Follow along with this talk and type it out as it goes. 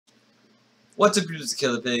What's up, it's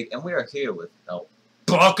Killer Pig, and we are here with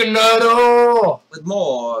baconator! with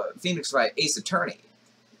more Phoenix Wright Ace Attorney.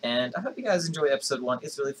 And I hope you guys enjoy episode 1.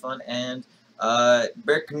 It's really fun, and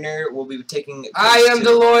baconator will be taking. I am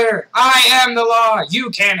the lawyer. I am the law.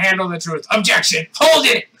 You can't handle the truth. Objection. Hold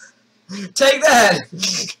it. Take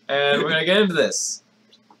that. And we're gonna get into this.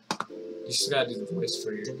 You just gotta do the voice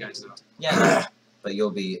for your guys though. Yeah, but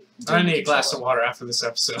you'll be. I need a glass of water after this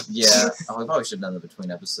episode. Yeah, we probably should have done that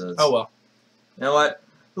between episodes. Oh well. You know what?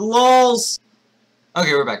 LOLs!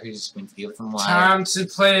 Okay, we're back. We just went to the from live. Time to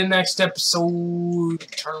play the next episode.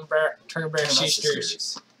 Turn back,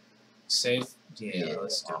 sisters. Save. Yeah,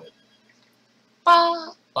 let's do it.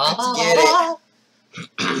 Let's get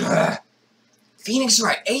it. Phoenix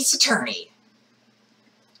Wright Ace Attorney.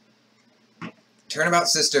 Turnabout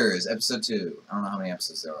Sisters, episode 2. I don't know how many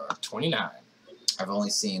episodes there are. 29. I've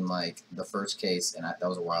only seen, like, the first case, and that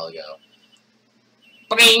was a while ago.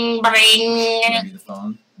 Bring, bring. Maybe the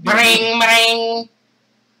phone. Bring, bring.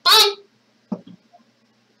 Bring.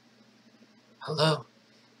 Hello,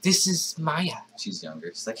 this is Maya. She's younger.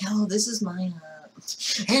 She's like, hello, this is Maya.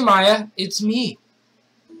 Hey, Maya, it's me.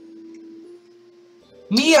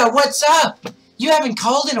 Mia, what's up? You haven't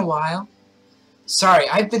called in a while. Sorry,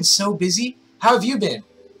 I've been so busy. How have you been?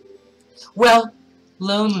 Well,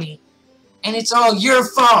 lonely. And it's all your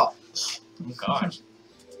fault. Oh, gosh.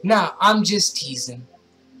 Nah, I'm just teasing.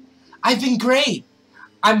 I've been great.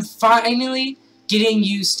 I'm finally getting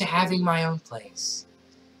used to having my own place.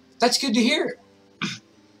 That's good to hear.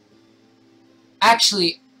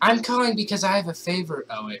 Actually, I'm calling because I have a favor.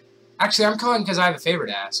 Oh, wait. Actually, I'm calling because I have a favor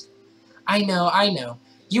to ask. I know.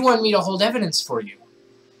 You want me to hold evidence for you.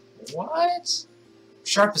 What?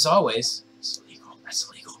 Sharp as always. That's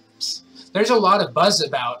illegal. There's a lot of buzz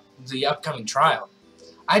about the upcoming trial.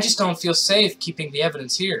 I just don't feel safe keeping the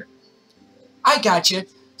evidence here. I gotcha.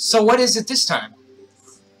 So what is it this time?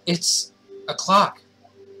 It's a clock.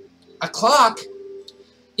 A clock?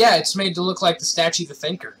 Yeah, it's made to look like the statue of the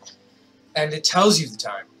thinker. And it tells you the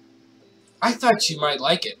time. I thought you might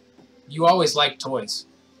like it. You always like toys.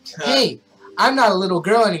 Hey, I'm not a little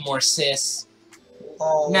girl anymore, sis.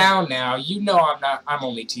 Oh. Now, you know I'm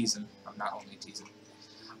only teasing. I'm not only teasing.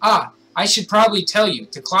 Ah, I should probably tell you,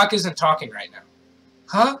 the clock isn't talking right now.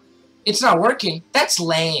 Huh? It's not working? That's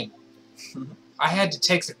lame. I had to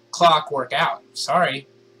take the clockwork out. Sorry.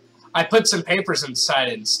 I put some papers inside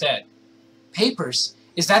it instead. Papers?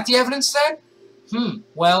 Is that the evidence then?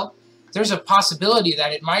 Well, there's a possibility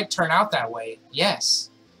that it might turn out that way. Yes.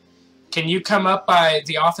 Can you come up by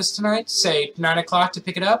the office tonight? Say 9 o'clock to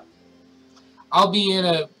pick it up? I'll be in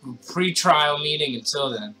a pre-trial meeting until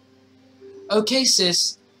then. Okay,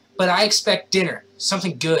 sis. But I expect dinner.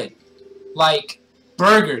 Something good. Like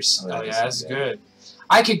burgers. Oh yeah, that's good.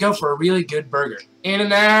 I could go for a really good burger. In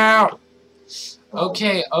and out.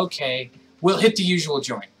 Okay. We'll hit the usual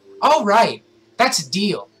joint. All right. That's a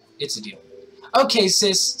deal. It's a deal. Okay,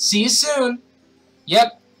 sis. See you soon.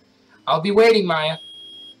 Yep. I'll be waiting, Maya.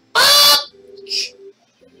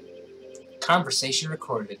 Conversation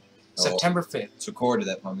recorded. September 5th. It's recorded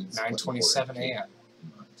at 9:27 a.m.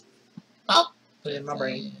 Oh, put it in my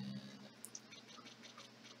brain.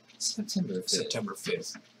 September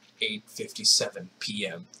 5th. 8:57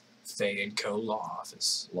 p.m. Fay & Co. Law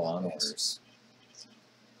Office. Law and orders.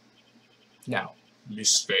 Now,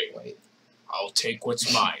 Miss Fay, I'll take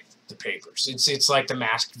what's mine. The papers. It's like the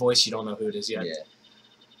masked voice. You don't know who it is yet. Yeah.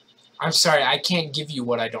 I'm sorry, I can't give you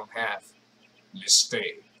what I don't have. Miss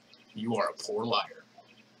Fay, you are a poor liar.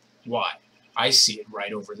 Why? I see it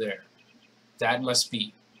right over there. That must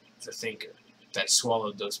be the thinker that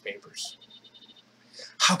swallowed those papers.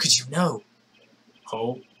 How could you know?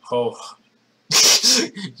 Ho.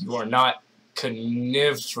 You are not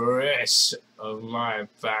coniferous of my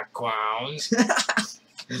background.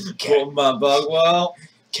 Pull my bug well.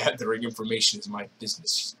 Gathering information is my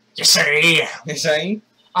business. You say? You say?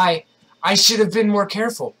 I should have been more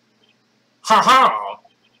careful. Ha!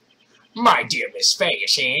 My dear Miss Fay, you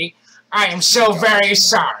see, I am so very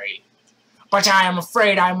sorry. But I am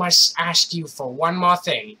afraid I must ask you for one more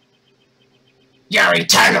thing. Your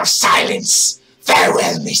eternal silence!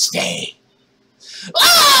 Farewell, Miss Fay!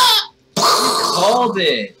 Ah! Called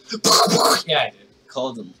it! Yeah, I did.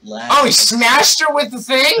 Called it last. Oh, he smashed her with the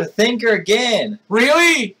thing? The thinker again!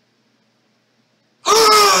 Really?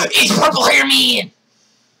 It's purple hair man!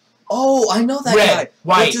 Oh, I know that Red, guy.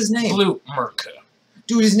 white, What's his name? blue, Merca.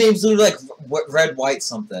 Dude, his name's literally like red, white,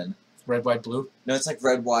 something. Red, white, blue? No, it's like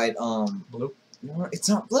red, white, Blue? No, it's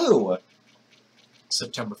not blue.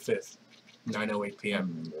 September 5th, 9:08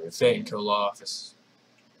 p.m. Fay & Co. Law Office.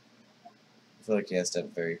 I feel like he has to have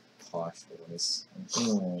a very posh voice.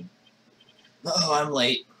 Oh, I'm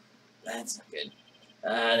late. That's not good.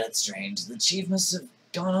 That's strange. The chief must have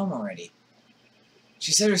gone home already.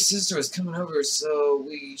 She said her sister was coming over, so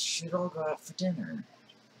we should all go out for dinner. ...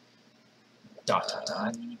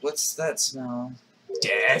 What's that smell?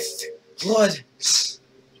 Death. Blood!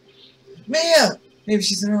 Mia! Maybe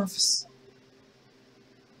she's in her office.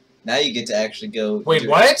 Now you get to actually go... Wait,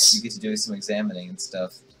 what? You get to do some examining and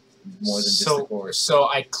stuff. More than just the court. So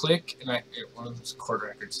I click and I get one of those court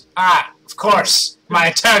records. Ah, of course! My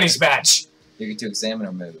attorney's badge! You get to examine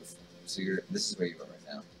her move. So this is where you are right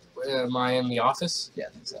now. Am I in the office? Yeah,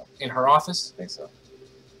 I think so. In her office? I think so.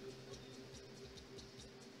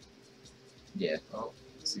 Yeah. Oh,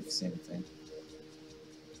 see if you see anything.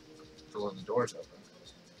 One of the doors open.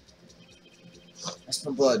 I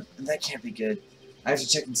smell blood, and that can't be good. I have to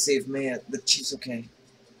check and see if the chief's okay.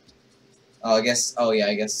 Oh, I guess. Oh, yeah.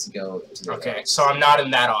 I guess go to the Okay, so I'm not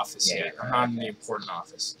in that office yet. I'm not in the important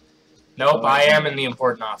office. Nope, I am in the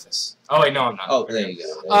important office. Oh wait, no, I'm not. Oh, there you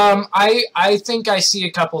go. I think I see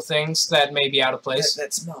a couple things that may be out of place.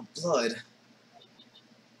 That smell blood.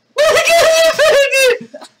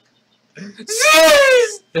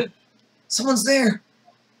 Someone's there.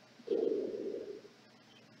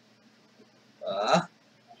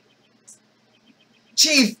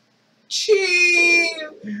 Chief! Chief!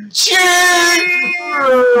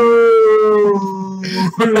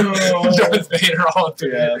 Darth Vader all up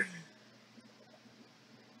here.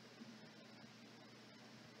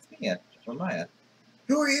 Yeah, where am I at?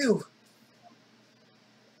 Who are you?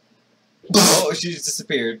 Oh, she just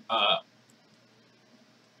disappeared.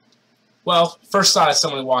 Well, first thought as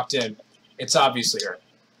someone walked in, it's obviously her.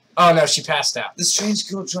 Oh no, she passed out. The strange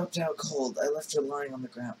girl dropped out cold. I left her lying on the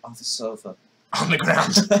ground off the sofa. On the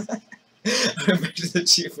ground. I mentioned the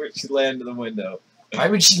chief where she landed in the window. Why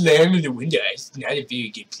would she land in the window? It's not a very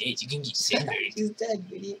good place. You can get sunburned. She's dead,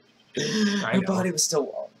 idiot. Her body was still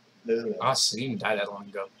warm. Oh, she didn't die that long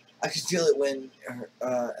ago. I could feel it when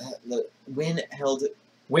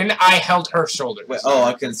When I held her shoulder. Wait, oh,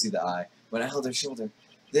 I couldn't see the eye. When I held her shoulder.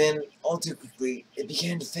 Then, all too quickly, it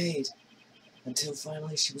began to fade. Until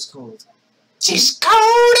finally she was cold. She's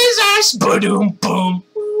cold as ice. Boom, boom.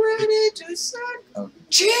 Ready to suck. Oh,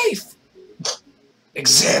 Chief!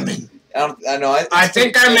 Examine. I know. I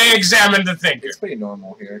think I may examine the thing. It's pretty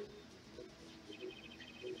normal here.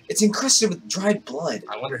 It's encrusted with dried blood.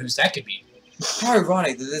 I wonder whose that could be. How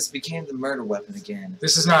ironic that this became the murder weapon again.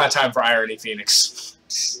 This is not a time for irony, Phoenix.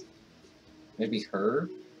 Maybe her?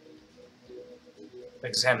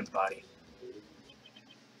 Examine the body.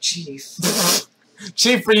 Chief.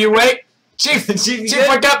 Chief, are you awake? Chief,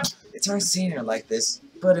 wake up! It's hard seeing her like this,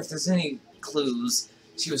 but if there's any clues,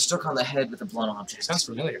 she was struck on the head with a blunt object. Sounds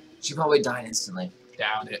familiar. She probably died instantly.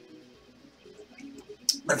 Doubt it.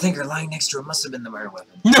 I think her lying next to her must have been the murder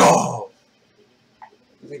weapon. No!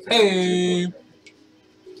 Hey!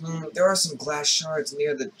 There are some glass shards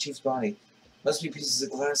near the chief's body. Must be pieces of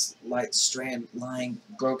glass light strand lying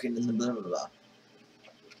broken in the blah blah blah.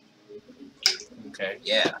 Okay.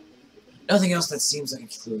 Yeah. Nothing else that seems like a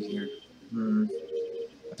clue here.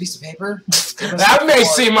 A piece of paper? That may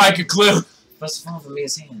seem like a clue. Must have fallen from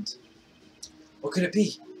Mia's hand. What could it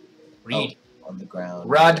be? Read. Oh, on the ground.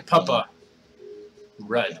 Rud Papa.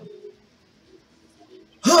 Rud.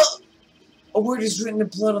 Huh! A word is written in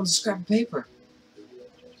blood on the scrap of paper.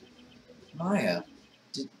 Maya,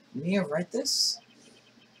 did Mia write this?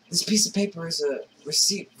 This piece of paper is a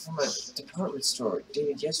receipt from a department store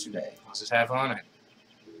dated yesterday. What does it have on it?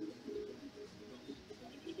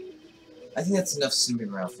 I think that's enough snooping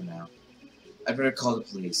around for now. I'd better call the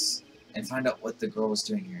police and find out what the girl was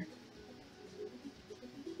doing here.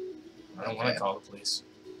 I don't want to call the police.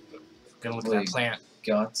 I'm gonna look at that plant.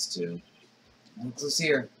 Gots to. No clues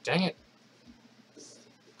here. Dang it.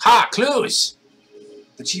 Ha! Clues!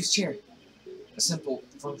 The chief's chair. A simple,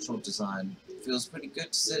 functional design. Feels pretty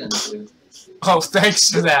good to sit into. Oh, thanks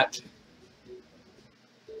for that.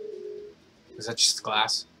 Is that just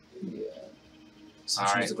glass? Yeah.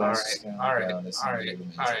 Alright.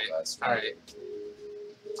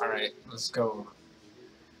 Let's go.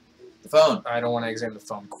 The phone. I don't want to examine the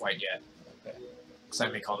phone quite yet. Okay. Because I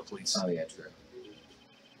may call the police. Oh, yeah, true.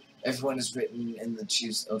 Everyone is written in the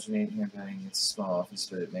chief's alternate handwriting. It's a small office,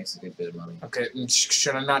 but it makes a good bit of money. Okay,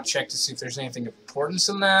 should I not check to see if there's anything of importance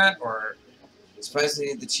in that, or...?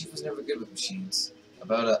 Surprisingly, the chief was never good with machines.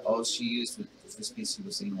 About all she used for speech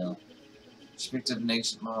was email. She picked up an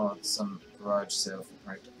ancient model at some garage sale for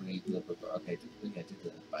practically blah blah blah. Okay, we had to do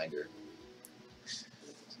the binder.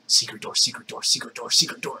 Secret door, secret door, secret door,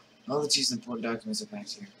 secret door. All the chief's important documents are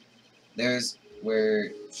packed here. There's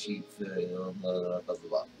where she blah blah blah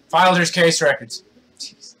blah. Filer's case records.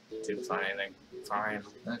 Jeez. Didn't find anything. Fine.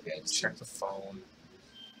 Okay. Let's check the phone.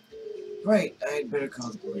 Right, I'd better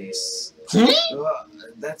call the police. Well,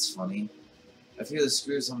 that's funny. I feel the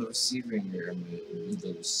screws on the receiver here are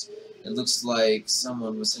loose. It looks like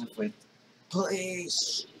someone was sent with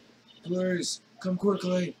police! Police! Come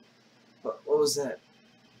quickly! What was that?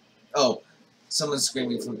 Oh, someone's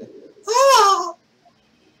screaming from the... Ah!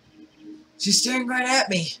 She's staring right at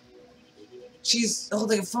me! She's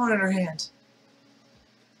holding a phone in her hand.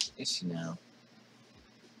 Is she now?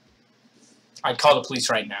 I'd call the police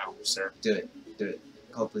right now, sir. Do it. Do it.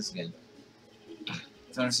 Call the police again.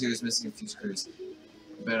 Phone receiver is missing a few screws.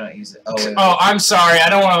 You better not use it. Oh, wait. Oh, I'm sorry. I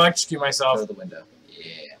don't want to electrocute myself. Go to the window.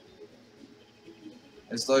 Yeah.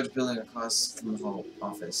 There's a large building across from the whole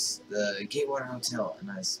office. The Gatewater Hotel, a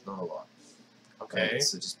nice blah blah blah. Okay.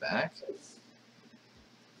 So just back.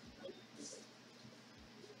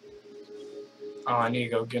 Oh, I need to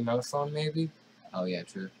go get another phone, maybe? Oh, yeah,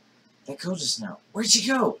 true. That girl just now. Where'd she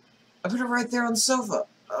go? I put her right there on the sofa.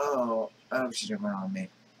 Oh, she didn't run on me.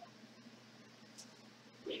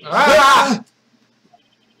 Ah!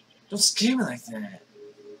 Don't scare me like that.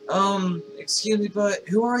 Excuse me, but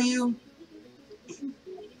who are you?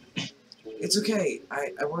 It's okay.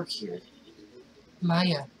 I work here.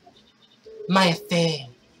 Maya. Maya Faye.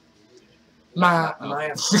 Maya.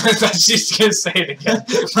 Maya. I thought she was going to say it again.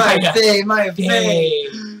 Maya Faye. Maya Faye. Faye.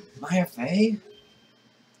 Maya Faye?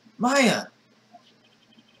 Maya.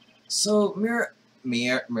 So, Mira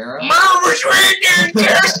was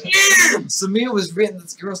written in So Mira was written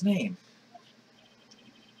this girl's name.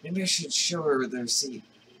 Maybe I should show her the receipt.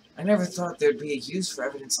 I never thought there'd be a use for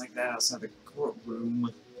evidence like that outside the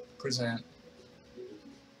courtroom. Present.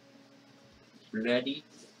 Ready?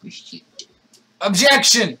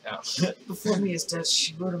 Objection! Oh. Before Mia's death,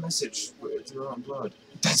 she wrote a message with her own blood.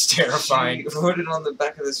 That's terrifying. She wrote it on the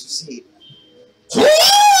back of this receipt.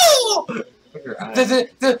 Look at her eyes.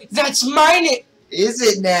 That's mine! Is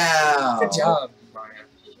it now? Good job, Maya.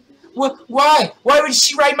 Why? Why would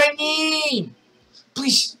she write my name?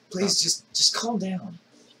 Please, just calm down.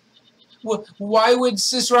 Why would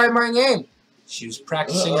sis write my name? She was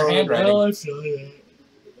practicing her handwriting. Well, I feel that.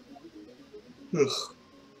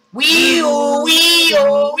 Wee-oh,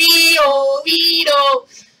 wee-oh, wee-oh, wee-oh.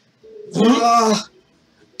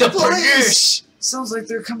 The police! Sounds like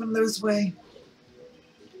they're coming this way.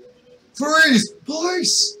 Freeze!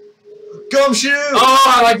 Police! Gumshoe!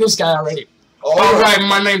 Oh, I like this guy already. Alright. Alright,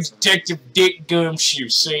 my name's Detective Dick Gumshoe,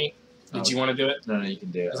 see? Did you want to do it? No, you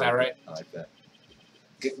can do it. Is that right? I like that.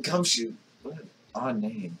 Gumshoe. What an odd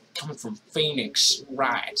name. Coming from Phoenix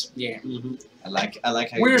Wright. Yeah. I like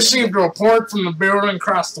how We you received a report from the building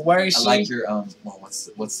across the way, I see? like your well,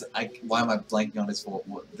 why am I blanking on his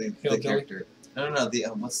the Hillbilly? character? No, the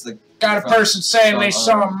what's the Got a from- person saying they from,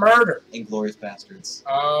 saw a murder. Inglourious Bastards.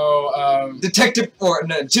 Oh, Detective or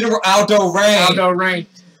no, General Aldo Rain. Aldo Rain.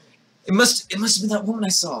 It must have been that woman I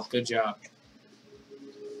saw. Good job.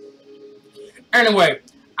 Anyway,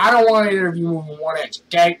 I don't want either of you moving 1 inch,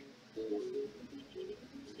 okay?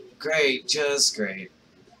 Great, just great.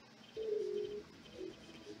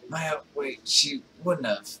 Maya, wait, she wouldn't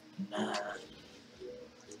have. Nah.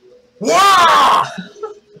 Wow!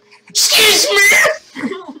 Excuse me!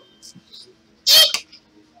 Eek!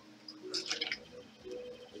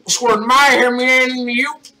 This word Maya hear me anything to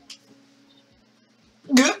you?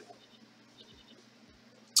 Good.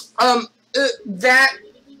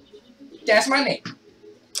 That's my name.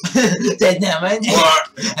 That's not my name. What?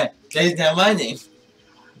 That's not my name.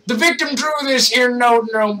 The victim drew this here note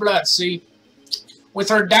in her own blood, see? With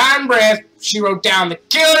her dying breath, she wrote down the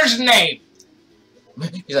killer's name.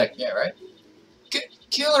 He's like, yeah, right?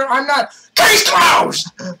 Killer, I'm not. Case closed!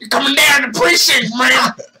 You're coming down to the precinct,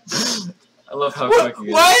 man! I love how quick he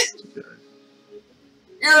is. What?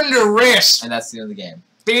 You're under arrest. And that's the end of the game.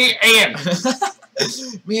 The end.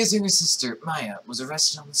 Mia's younger sister, Maya, was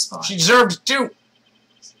arrested on the spot. She deserved it too.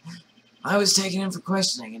 I was taken in for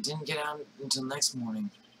questioning and didn't get out until next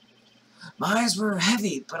morning. My eyes were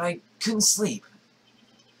heavy, but I couldn't sleep.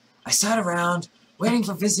 I sat around, waiting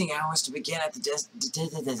for visiting hours to begin at the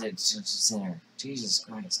detention center. Jesus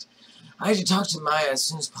Christ. I had to talk to Maya as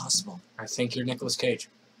soon as possible. I think you're Nicolas Cage.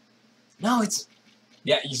 No, it's...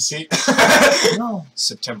 Yeah, you see? No.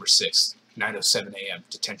 September 6th, 9:07 a.m.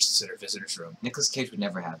 Detention Center Visitors Room. Nicolas Cage would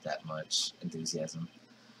never have that much enthusiasm.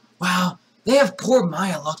 Wow, they have poor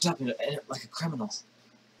Maya locked up in like a criminal.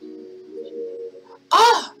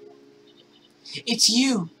 Ah! It's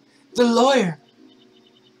you, the lawyer.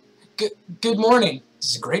 Good morning.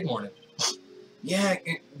 This is a great morning. Yeah,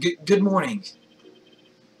 good morning.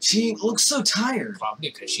 She looks so tired. Probably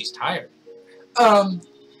because she's tired.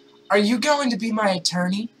 Are you going to be my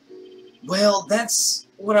attorney? Well, that's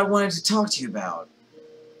what I wanted to talk to you about.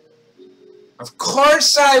 Of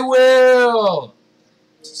course I will!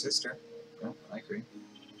 It's your sister. Oh, I agree.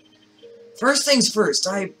 First things first,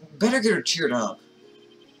 I better get her cheered up.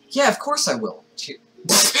 Yeah, of course I will. Cheer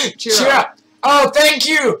up. Oh, thank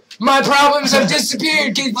you! My problems have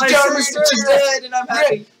disappeared! My sister's dead and I'm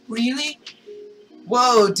happy. Really?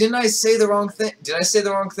 Whoa, didn't I say the wrong thing? Did I say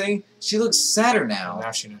the wrong thing? She looks sadder now.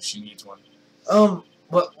 Now she knows she needs one.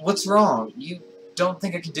 What's wrong? You don't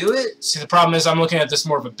think I can do it? See, the problem is I'm looking at this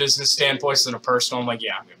more of a business standpoint than a personal. I'm like,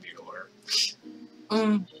 yeah, I'm gonna be a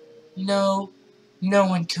lawyer. No. No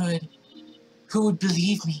one could. Who would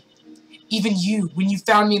believe me? Even you, when you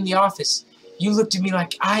found me in the office, you looked at me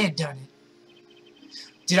like I had done it.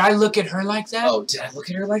 Did I look at her like that? Oh, did I look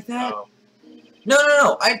at her like that? Oh.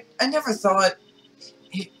 No. I never thought...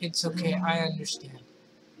 It's okay, I understand.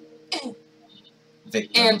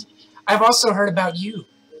 Victim. And I've also heard about you.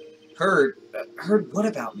 Heard what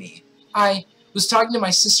about me? I was talking to my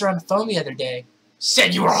sister on the phone the other day.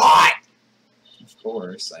 Said you were hot! Of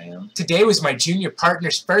course I am. Today was my junior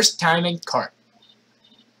partner's first time in court.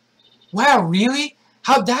 Wow, really?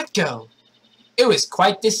 How'd that go? It was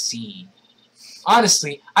quite the scene.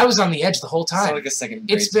 Honestly, I was on the edge the whole time. Sound like a second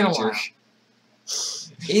grade It's been teacher. a while.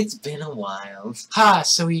 It's been a while.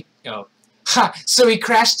 So he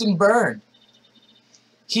crashed and burned.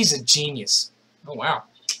 He's a genius. Oh, wow.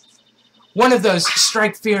 One of those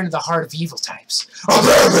strike fear into the heart of evil types.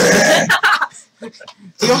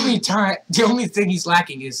 The only thing he's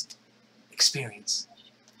lacking is experience.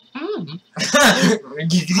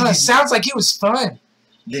 Sounds like it was fun.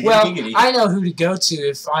 Well, I know who to go to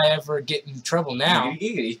if I ever get in trouble now.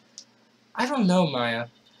 I don't know, Maya.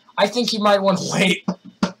 I think you might want to wait.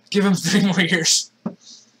 Give him 3 more years.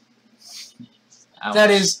 Ouch.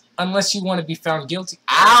 That is, unless you want to be found guilty.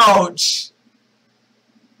 Ouch!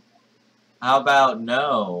 How about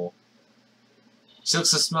no? She looks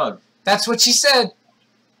so smug. That's what she said.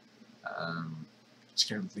 Just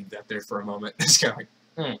gonna leave that there for a moment. Just kind of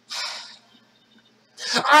like,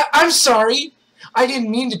 I'm sorry. I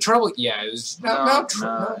didn't mean to trouble you. Yeah, it was no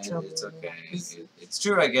trouble. It's okay. It's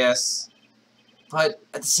true, I guess. But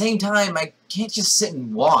at the same time, I can't just sit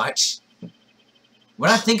and watch. When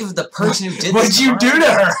I think of the person who did What'd this, you do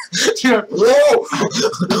to her? Whoa!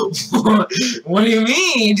 What do you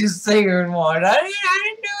mean? Just sit here and watch. I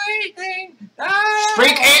didn't do anything.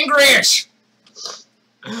 Speak English.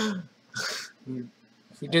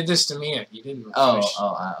 If you did this to me, you didn't.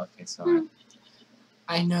 Okay, sorry.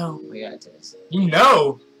 I know. We got this. You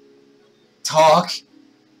know. Talk.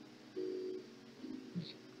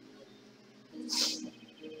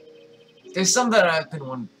 There's something that I've been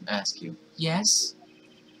wanting to ask you. Yes.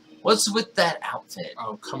 What's with that outfit?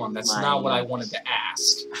 Oh, come on. That's not what I wanted to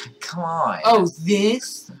ask. Come on. Oh,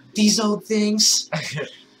 these old things.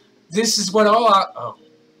 This is what all. Oh.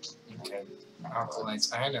 Okay.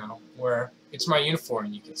 Acolytes. I know. Where it's my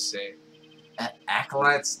uniform, you could say.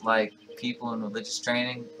 Acolytes, like people in religious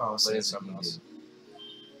training. Oh, What say is it something you else. do?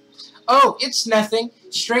 Oh, it's nothing.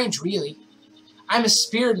 Strange, really. I'm a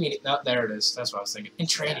spirit medium. No, there it is. That's what I was thinking. In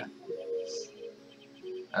training.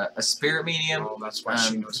 A spirit medium. Oh, that's why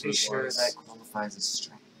she I'm knows who pretty it sure was. that qualifies as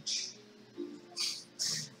strange.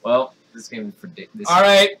 Well, this game is predictable.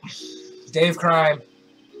 Alright. Day of crime.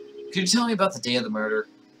 Could you tell me about the day of the murder?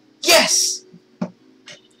 Yes!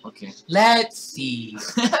 Okay. Let's see.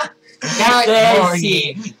 That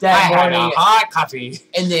morning, I had a hot coffee.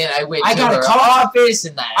 And then I went I to got a her call. office,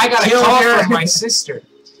 and I got a killed call her. from my sister.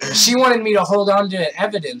 She wanted me to hold on to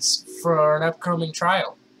evidence for an upcoming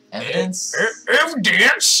trial. Evidence?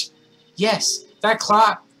 Evidence? Yes, that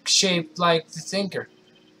clock shaped like the thinker.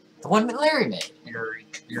 The one that Larry made.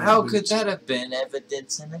 You're How could that have been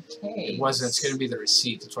evidence in a case? It wasn't. It's going to be the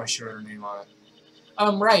receipt. That's why she wrote her name on it.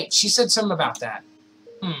 Right. She said something about that.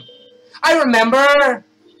 I remember!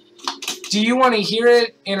 Do you want to hear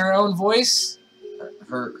it in her own voice?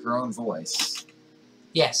 Her own voice.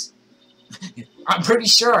 Yes. I'm pretty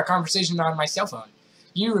sure our conversation on my cell phone.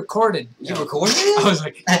 You recorded. You recorded it? I was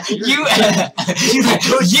like, you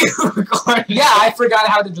recorded. Yeah, I forgot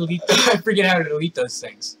how to delete. I forget how to delete those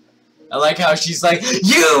things. I like how she's like,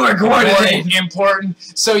 you recorded it. Important.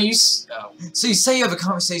 So you. Oh. So you say you have a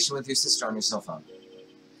conversation with your sister on your cell phone.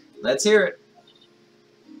 Let's hear it.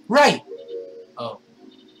 Right. Oh.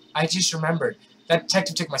 I just remembered. That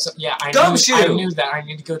detective took my cell. Yeah, I knew that I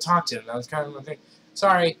need to go talk to him. That was kind of my thing.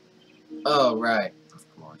 Sorry. Oh, right. Of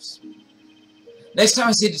course. Next time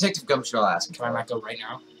I see a Detective Gumshoe, I'll ask him. Can I not go right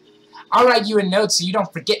now? I'll write you a note so you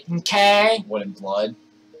don't forget, okay? What, in blood?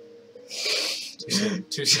 Too soon.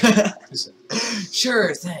 Too soon.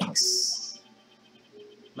 Sure, thanks.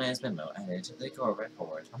 Man's memo added to the core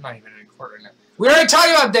record. I'm not even in court right now. We already talked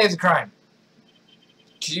about the day of the crime.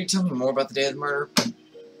 Could you tell me more about the day of the murder?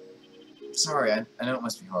 Sorry, I know it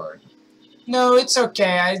must be hard. No, it's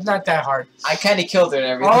okay. It's not that hard. I kind of killed her and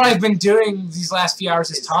everything. All I've been doing these last few hours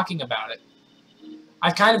is talking about it.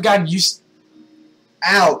 I've kind of gotten used...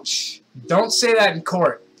 Ouch! Don't say that in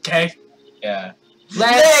court, okay? Yeah.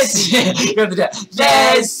 Let's see. Go to the death.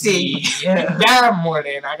 Let's see. That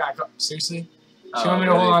morning, I got... Seriously? She wanted me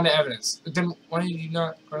to really? hold on to evidence. But then, why did you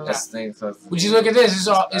not... That's the thing. Would you look at this? It's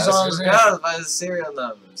all by the serial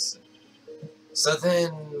numbers. So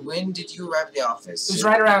then, when did you arrive at the office? It was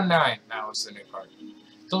right around 9. That was the new part.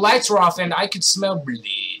 The lights were off and I could smell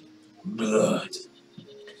bleed. Blood.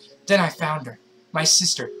 Then I found her, my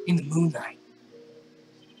sister, in the moonlight.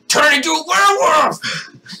 Turned into a werewolf!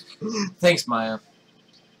 Thanks, Maya.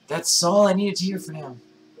 That's all I needed to hear for now.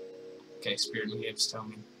 Okay, Spirit Mediums, tell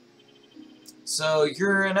me. So,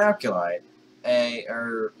 you're an acolyte,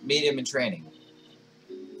 or medium in training.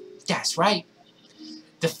 That's right.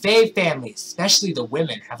 The Fae family, especially the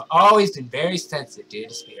women, have always been very sensitive to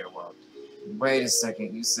the spirit world. Wait a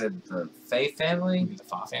second, you said the Fae family? The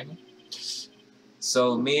Fa family?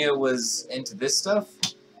 So Mia was into this stuff?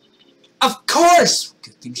 Of course!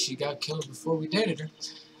 Good thing she got killed before we dated her.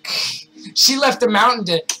 She left the mountain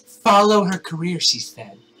to follow her career, she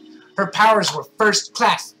said. Her powers were first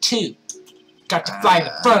class, too. Got to fly in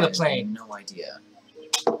the front of the plane. No idea.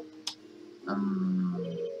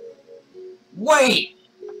 Wait!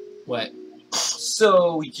 What?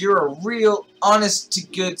 So you're a real honest to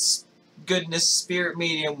goodness spirit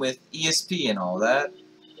medium with ESP and all that?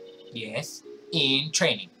 Yes, in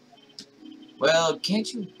training. Well,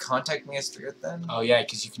 can't you contact me as spirit then? Oh yeah,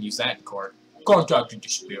 because you can use that in court. Contact the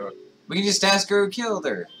spirit. We can just ask her who killed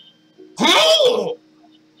her.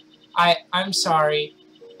 I'm sorry.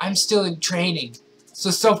 I'm still in training.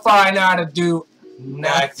 So far I know how to do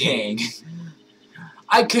nothing.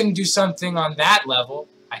 I couldn't do something on that level.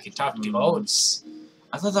 I could talk to ghosts.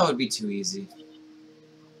 I thought that would be too easy.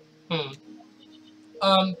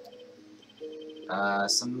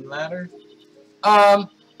 Something matter? I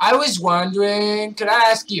was wondering, could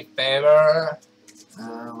I ask you a favor?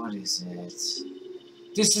 What is it?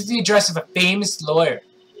 This is the address of a famous lawyer.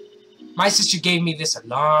 My sister gave me this a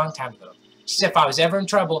long time ago. She said if I was ever in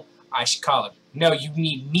trouble, I should call him. No, you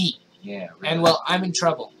need me. Yeah, really. And, well, I'm in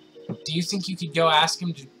trouble. Do you think you could go ask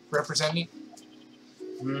him to represent me?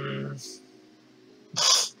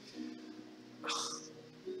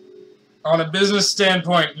 On a business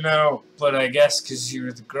standpoint, no. But I guess because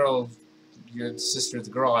you're the girl, you're the sister of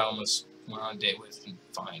the girl I almost went on a date with, and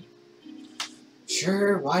fine.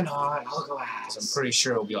 Sure, why not? I'll go ask. I'm pretty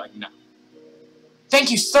sure it'll be like, no.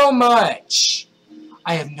 Thank you so much!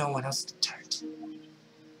 I have no one else to turn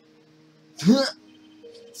to.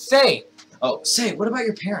 Say! Oh, say, what about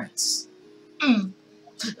your parents?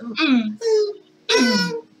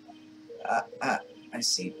 I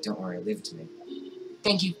see. Don't worry, leave it to me.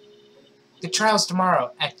 Thank you. The trial's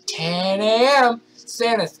tomorrow at 10 a.m.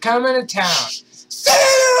 Santa's coming to town.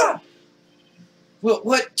 Santa!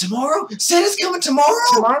 What? Tomorrow? Santa's coming tomorrow?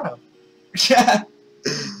 Tomorrow. Yeah.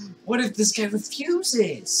 What if this guy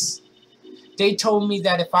refuses? They told me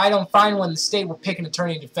that if I don't find one, the state will pick an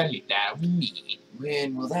attorney to defend me. That'll be me.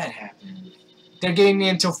 When will that happen? They're getting me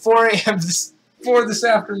until 4 a.m. this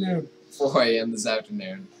afternoon. 4 a.m. this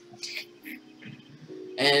afternoon.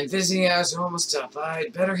 And visiting hours are almost up.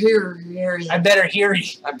 I'd better hear him. I better hear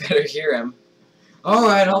you. I better hear him.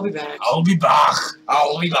 Alright, I'll be back. I'll be back.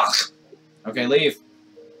 I'll be back. Okay, leave.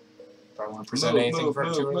 Do I want to present anything for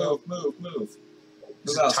move.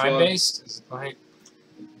 Is it time-based? Is it like...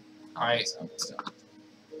 Alright.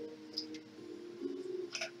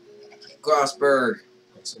 Grossberg.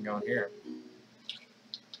 What's going here?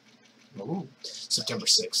 Ooh. September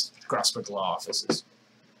 6th. Grossberg Law Offices.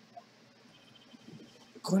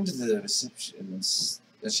 According to the receptionist,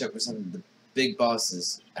 the big boss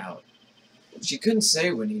is out. She couldn't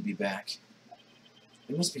say when he'd be back.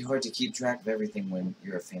 It must be hard to keep track of everything when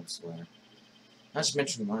you're a famous lawyer. Not to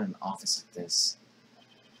mention running an office like this.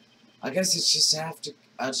 I guess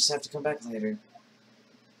I'll just have to come back later.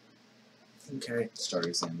 Okay. Start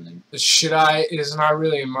examining. It is not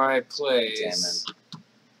really in my place. Examine.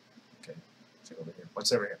 Okay. Check over here.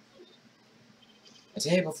 What's over here? A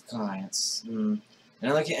table for clients. An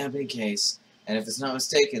elegant ebony case. And if it's not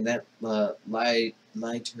mistaken, that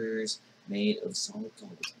lighter's made of solid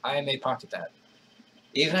gold. I may pocket that.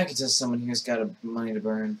 Even I can tell someone here's got money to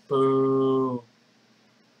burn. Boo.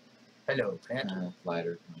 Hello, plant.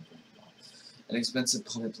 Lighter. An expensive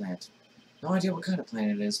potted plant. No idea what kind of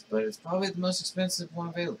plant it is, but it's probably the most expensive one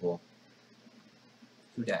available.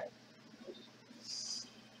 Who died?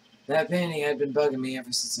 That painting had been bugging me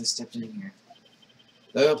ever since I stepped in here.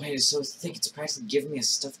 The oil paint is so thick it's practically giving me a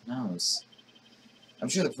stuffed nose. I'm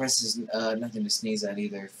sure the price is nothing to sneeze at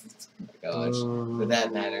either. Oh my gosh, for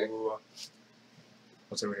that matter.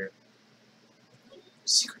 What's over here?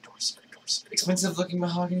 Secret door, secret door, secret door. Expensive-looking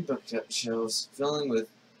mahogany bookshelves filled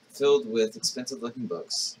with expensive-looking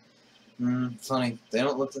books. Funny. They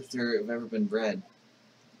don't look like they've ever been read.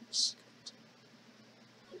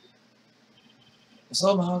 A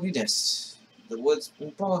solid mahogany desk. The wood's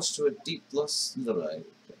been polished to a deep luster.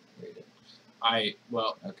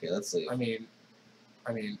 Well, Okay, let's leave. I mean,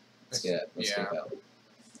 Let's get out. Let's get out.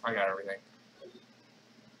 I got everything.